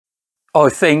I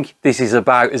think this is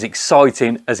about as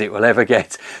exciting as it will ever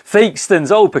get. Theakston's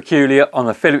Old Peculier on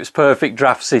the Philips Perfect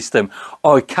Draft System.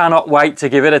 I cannot wait to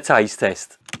give it a taste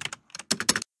test.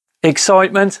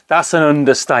 Excitement? That's an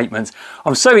understatement.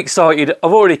 I'm so excited.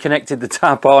 I've already connected the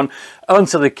tap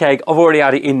onto the keg. I've already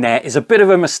had it in there. It's a bit of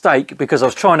a mistake because I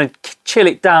was trying to chill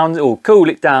it down or cool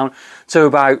it down to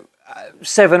about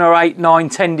 7 or 8, 9,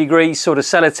 10 degrees. Sort of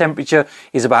cellar temperature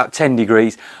is about 10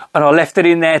 degrees. And I left it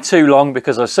in there too long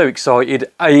because I was so excited.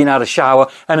 I even had a shower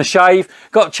and a shave.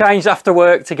 Got changed after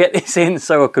work to get this in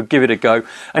so I could give it a go.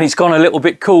 And it's gone a little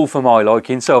bit cool for my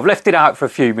liking. So I've left it out for a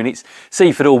few minutes, see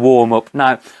if it'll warm up.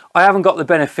 Now, I haven't got the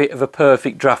benefit of a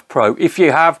Perfect Draft Pro. If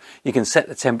you have, you can set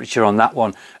the temperature on that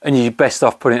one and you're best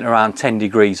off putting it around 10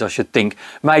 degrees, I should think.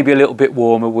 Maybe a little bit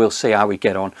warmer, we'll see how we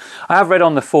get on. I have read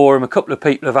on the forum, a couple of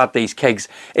people have had these kegs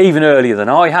even earlier than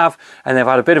I have, and they've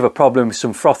had a bit of a problem with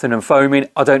some frothing and foaming.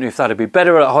 I don't know if that'd be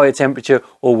better at a higher temperature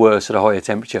or worse at a higher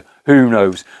temperature. Who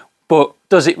knows? But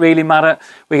does it really matter?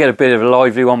 We get a bit of a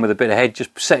lively one with a bit of head,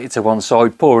 just set it to one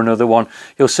side, pour another one.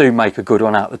 You'll soon make a good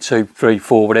one out of the 2, 3,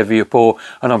 4, whatever you pour,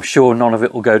 and I'm sure none of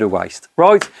it will go to waste.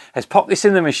 Right, let's pop this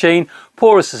in the machine,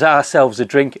 pour ourselves a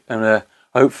drink, and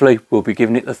hopefully we'll be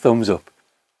giving it the thumbs up.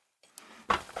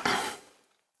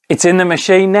 It's in the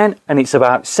machine then, and it's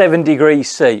about 7 degrees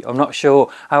C. I'm not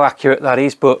sure how accurate that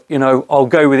is, but you know, I'll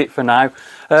go with it for now.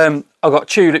 I've got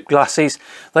tulip glasses.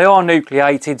 They are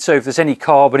nucleated, so if there's any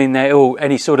carbon in there or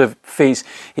any sort of fizz,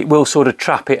 it will sort of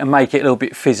trap it and make it a little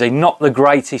bit fizzy. Not the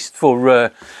greatest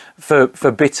for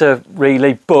bitter,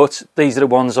 really, but these are the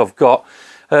ones I've got.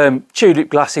 Tulip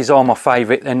glasses are my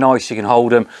favourite. They're nice, you can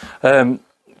hold them.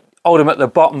 Hold them at the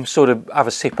bottom, sort of have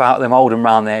a sip out of them, hold them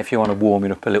around there if you want to warm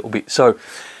it up a little bit. So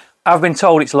I've been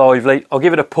told it's lively. I'll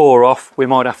give it a pour off. We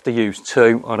might have to use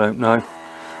 2, I don't know,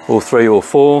 or 3 or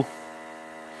 4.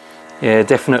 Yeah,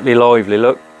 definitely lively,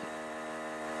 look.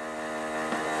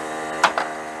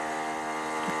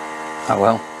 Oh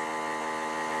well.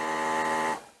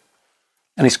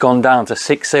 And it's gone down to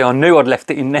 6. See, I knew I'd left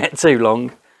it in there too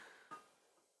long.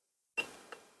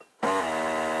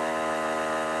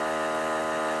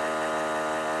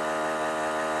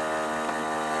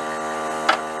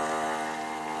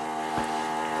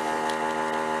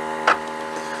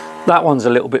 That one's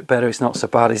a little bit better. It's not so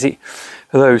bad, is it?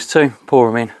 For those two, pour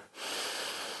them in.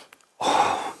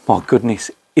 Oh my goodness,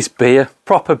 it's beer,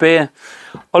 proper beer.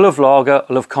 I love lager,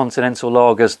 I love continental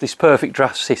lagers. This Perfect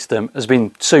Draft System has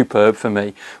been superb for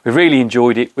me. We've really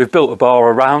enjoyed it. We've built a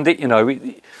bar around it, you know.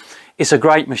 It's a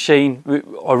great machine.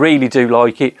 I really do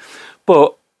like it.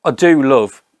 But I do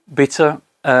love bitter,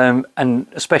 and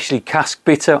especially cask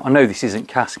bitter. I know this isn't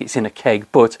cask, it's in a keg,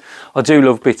 but I do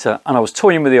love bitter. And I was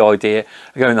toying with the idea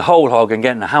of going the whole hog and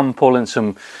getting a handful and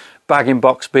some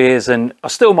bag-in-box beers, and I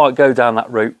still might go down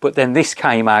that route, but then this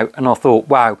came out and I thought,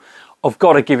 wow, I've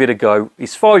got to give it a go.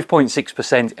 It's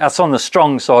 5.6%. That's on the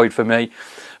strong side for me.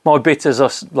 My bitters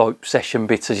are like session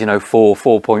bitters, you know, 4,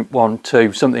 4.1,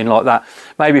 2, something like that.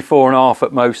 Maybe 4.5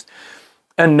 at most.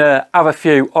 And have a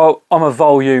few. I'm a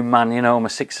volume man, you know, I'm a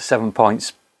 6 or 7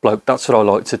 pints bloke. That's what I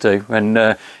like to do. And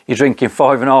you're drinking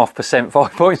 5.5%,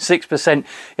 5.6%.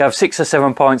 You have 6 or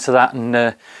 7 pints of that,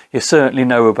 and you certainly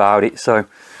know about it. So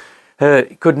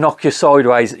it could knock you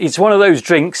sideways. It's one of those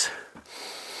drinks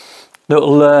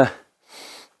that'll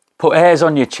put hairs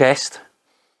on your chest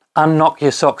and knock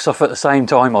your socks off at the same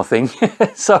time, I think.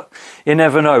 So you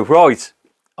never know. Right,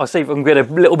 I'll see if I can get a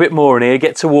little bit more in here,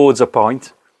 get towards a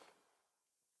pint.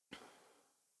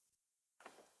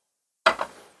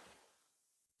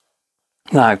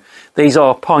 Now, these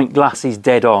are pint glasses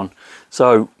dead on.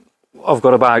 So I've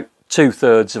got about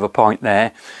 2/3 of a pint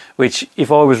there, which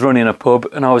if I was running a pub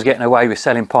and I was getting away with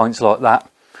selling pints like that,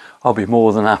 I'll be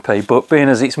more than happy. But being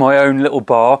as it's my own little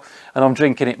bar and I'm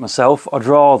drinking it myself, I'd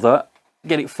rather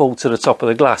get it full to the top of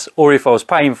the glass. Or if I was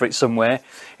paying for it somewhere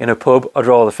in a pub, I'd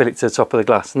rather fill it to the top of the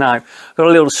glass. Now, I've got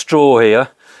a little straw here,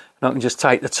 and I can just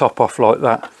take the top off like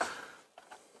that.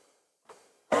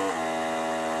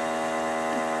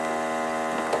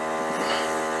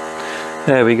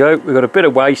 There we go. We've got a bit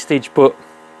of wastage, but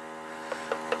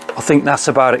I think that's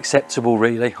about acceptable,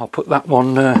 really. I'll put that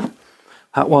one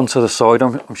to the side.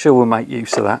 I'm sure we'll make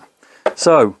use of that.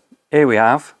 So here we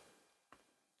have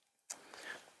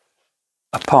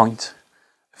a pint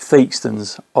of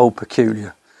Theakston's Old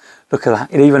Peculier. Look at that.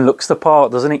 It even looks the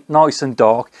part, doesn't it? Nice and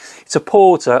dark. It's a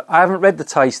porter. I haven't read the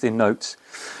tasting notes,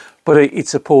 but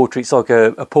it's a porter. It's like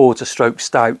a porter stroke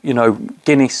stout, you know,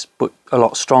 Guinness, but a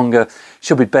lot stronger.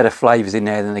 Should be better flavours in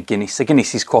there than a Guinness. The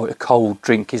Guinness is quite a cold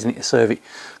drink, isn't it, to serve it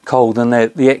cold, and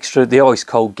the ice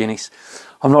cold Guinness,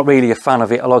 I'm not really a fan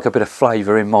of it. I like a bit of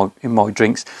flavour in my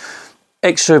drinks.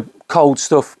 extra cold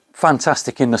stuff,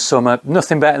 fantastic in the summer.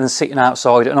 Nothing better than sitting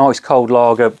outside, an ice cold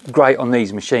lager, great on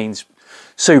these machines.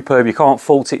 Superb, you can't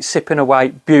fault it, sipping away,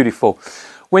 beautiful.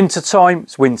 Winter time,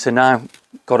 it's winter now,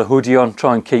 got a hoodie on,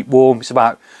 try and keep warm. It's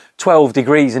about 12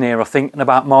 degrees in here, I think, and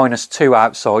about -2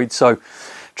 outside, so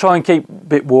try and keep a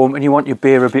bit warm, and you want your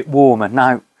beer a bit warmer.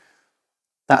 Now,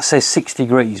 that says 6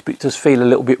 degrees, but it does feel a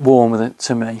little bit warmer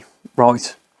to me.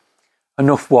 Right,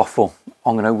 enough waffle.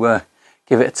 I'm going to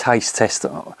give it a taste test.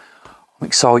 I'm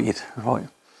excited. Right.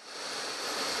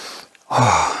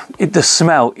 Oh, the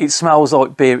smell, it smells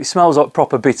like beer. It smells like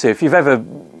proper bitter. If you've ever,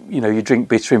 you know, you drink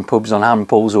bitter in pubs on hand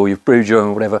pulls, or you've brewed your own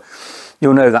or whatever,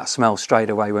 you'll know that smell straight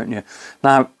away, won't you?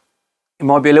 Now, it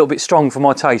might be a little bit strong for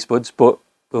my taste buds, but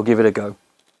we'll give it a go.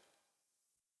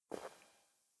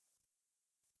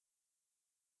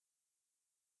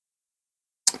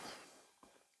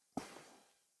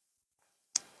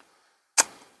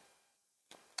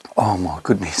 Oh my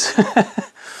goodness.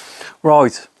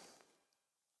 Right.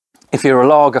 If you're a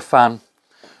lager fan,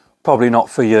 probably not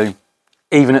for you.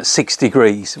 Even at 6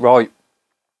 degrees, right?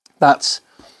 That's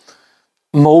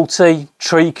malty,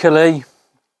 treacly.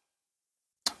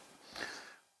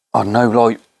 I don't know,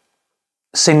 like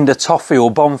cinder toffee or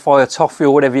bonfire toffee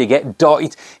or whatever you get.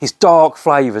 It's dark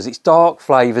flavours, it's dark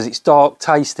flavours, it's dark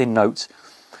tasting notes.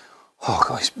 Oh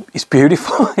God, it's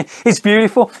beautiful. It's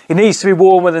beautiful. It needs to be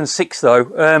warmer than 6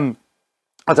 though.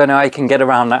 I don't know how you can get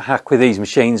around that hack with these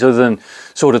machines other than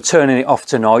sort of turning it off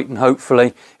tonight, and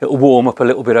hopefully it'll warm up a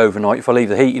little bit overnight if I leave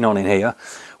the heating on in here.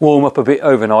 Warm up a bit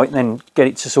overnight and then get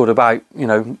it to sort of about, you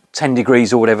know, 10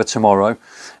 degrees or whatever tomorrow,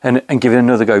 and give it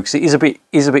another go, because it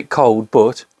is a bit cold,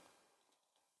 but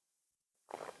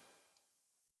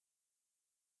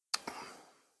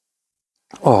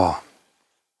oh,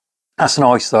 that's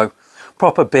nice though.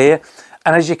 Proper beer.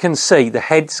 And as you can see, the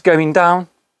head's going down,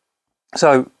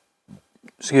 so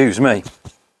excuse me,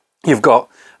 you've got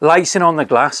lacing on the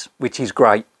glass, which is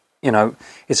great. You know,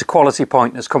 it's a quality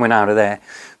pint that's coming out of there.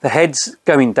 The head's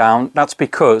going down. That's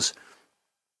because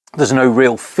there's no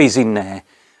real fizz in there.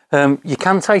 You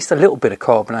can taste a little bit of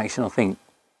carbonation, I think.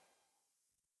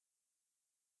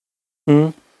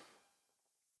 You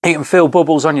can feel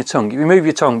bubbles on your tongue. If you move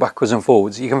your tongue backwards and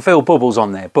forwards, you can feel bubbles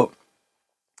on there, but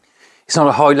it's not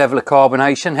a high level of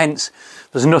carbonation. Hence,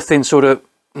 there's nothing sort of,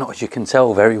 not as you can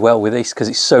tell very well with this because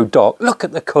it's so dark. Look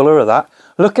at the colour of that.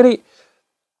 Look at it.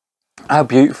 How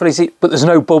beautiful is it? But there's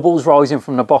no bubbles rising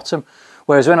from the bottom.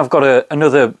 Whereas when I've got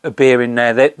another beer in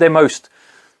there, they're most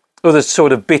other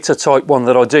sort of bitter type one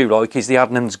that I do like is the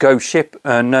Adnams Ghost Ship.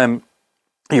 And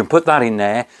you can put that in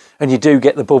there and you do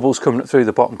get the bubbles coming up through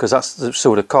the bottom because that's the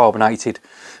sort of carbonated.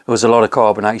 There was a lot of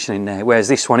carbonation in there. Whereas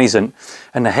this one isn't.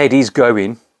 And the head is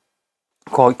going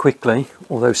quite quickly.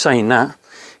 Although saying that,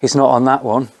 it's not on that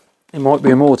one. It might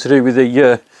be more to do with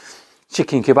the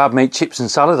chicken kebab meat, chips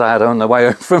and salad I had on the way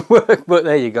home from work. But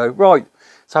there you go. Right,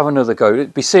 let's have another go.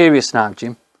 Be serious now,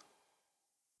 Jim.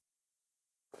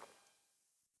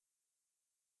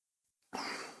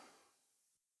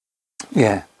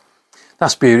 Yeah,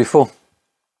 that's beautiful.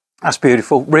 That's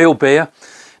beautiful. Real beer.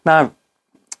 Now,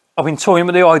 I've been toying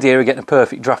with the idea of getting a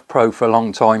Perfect Draft Pro for a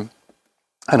long time.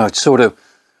 And I'd sort of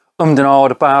ummed and ahed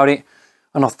about it.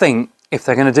 And I think if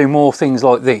they're going to do more things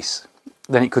like this,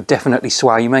 then it could definitely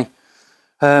sway me.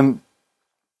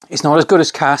 It's not as good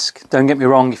as cask, don't get me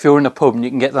wrong. If you're in a pub and you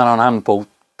can get that on handball,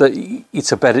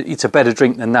 it's a better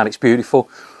drink than that. It's beautiful,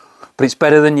 but it's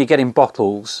better than you get in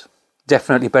bottles.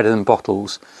 Definitely better than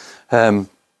bottles.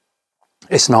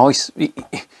 It's nice.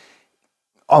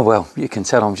 Oh well, you can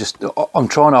tell I'm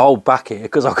trying to hold back here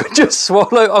because I could just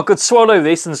swallow. I could swallow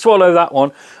this and swallow that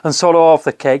one and swallow half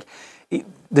the keg.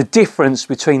 The difference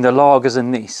between the lagers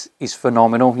and this is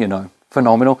phenomenal, you know,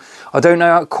 phenomenal. I don't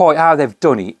know quite how they've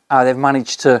done it, how they've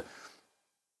managed to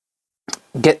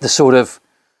get the sort of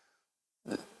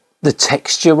the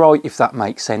texture right, if that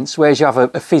makes sense. Whereas you have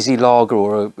a fizzy lager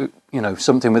or a, you know,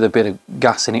 something with a bit of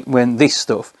gas in it, when this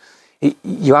stuff,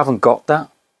 you haven't got that.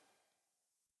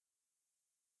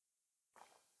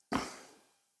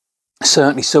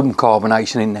 Certainly some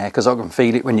carbonation in there because I can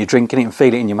feel it when you're drinking it and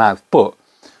feel it in your mouth, but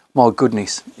my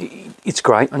goodness, it's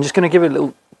great. I'm just going to give it a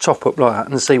little top up like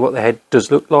that and see what the head does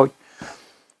look like.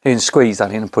 You can squeeze that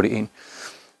in and put it in.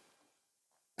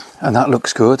 And that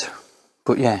looks good.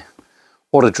 But yeah,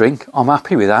 what a drink. I'm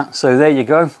happy with that. So there you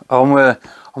go. I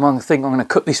think I'm going to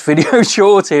cut this video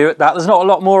short here at that. There's not a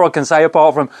lot more I can say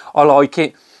apart from I like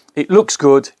it. It looks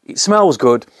good. It smells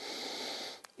good.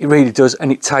 It really does.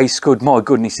 And it tastes good. My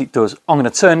goodness, it does. I'm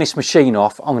going to turn this machine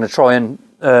off. I'm going to try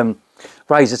and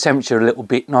raise the temperature a little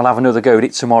bit, and I'll have another go at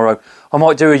it tomorrow. I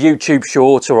might do a YouTube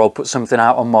short, or I'll put something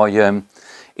out on my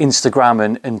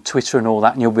Instagram and Twitter and all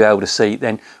that, and you'll be able to see it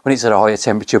then when it's at a higher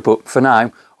temperature. But for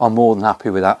now, I'm more than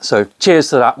happy with that. So cheers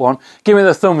to that one. Give me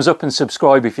the thumbs up and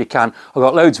subscribe if you can. I've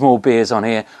got loads more beers on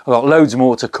here. I've got loads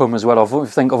more to come as well. I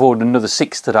think I've ordered another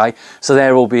 6 today, so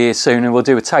they'll all be here soon, and we'll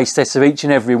do a taste test of each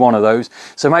and every one of those.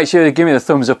 So make sure to give me the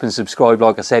thumbs up and subscribe,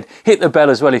 like I said. Hit the bell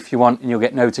as well if you want, and you'll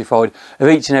get notified of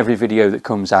each and every video that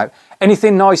comes out.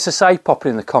 Anything nice to say, pop it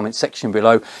in the comment section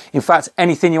below. In fact,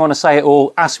 anything you want to say at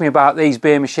all, ask me about these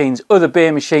beer machines, other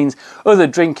drinks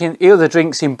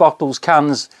in bottles,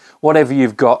 cans, whatever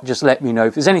you've got, just let me know.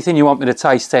 If there's anything you want me to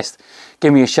taste test,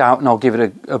 give me a shout and I'll give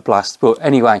it a blast. But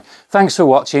anyway, thanks for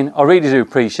watching. I really do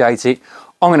appreciate it.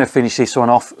 I'm going to finish this one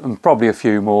off and probably a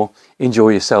few more. Enjoy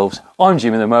yourselves. I'm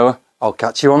Jimmy the Mower. I'll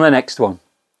catch you on the next one.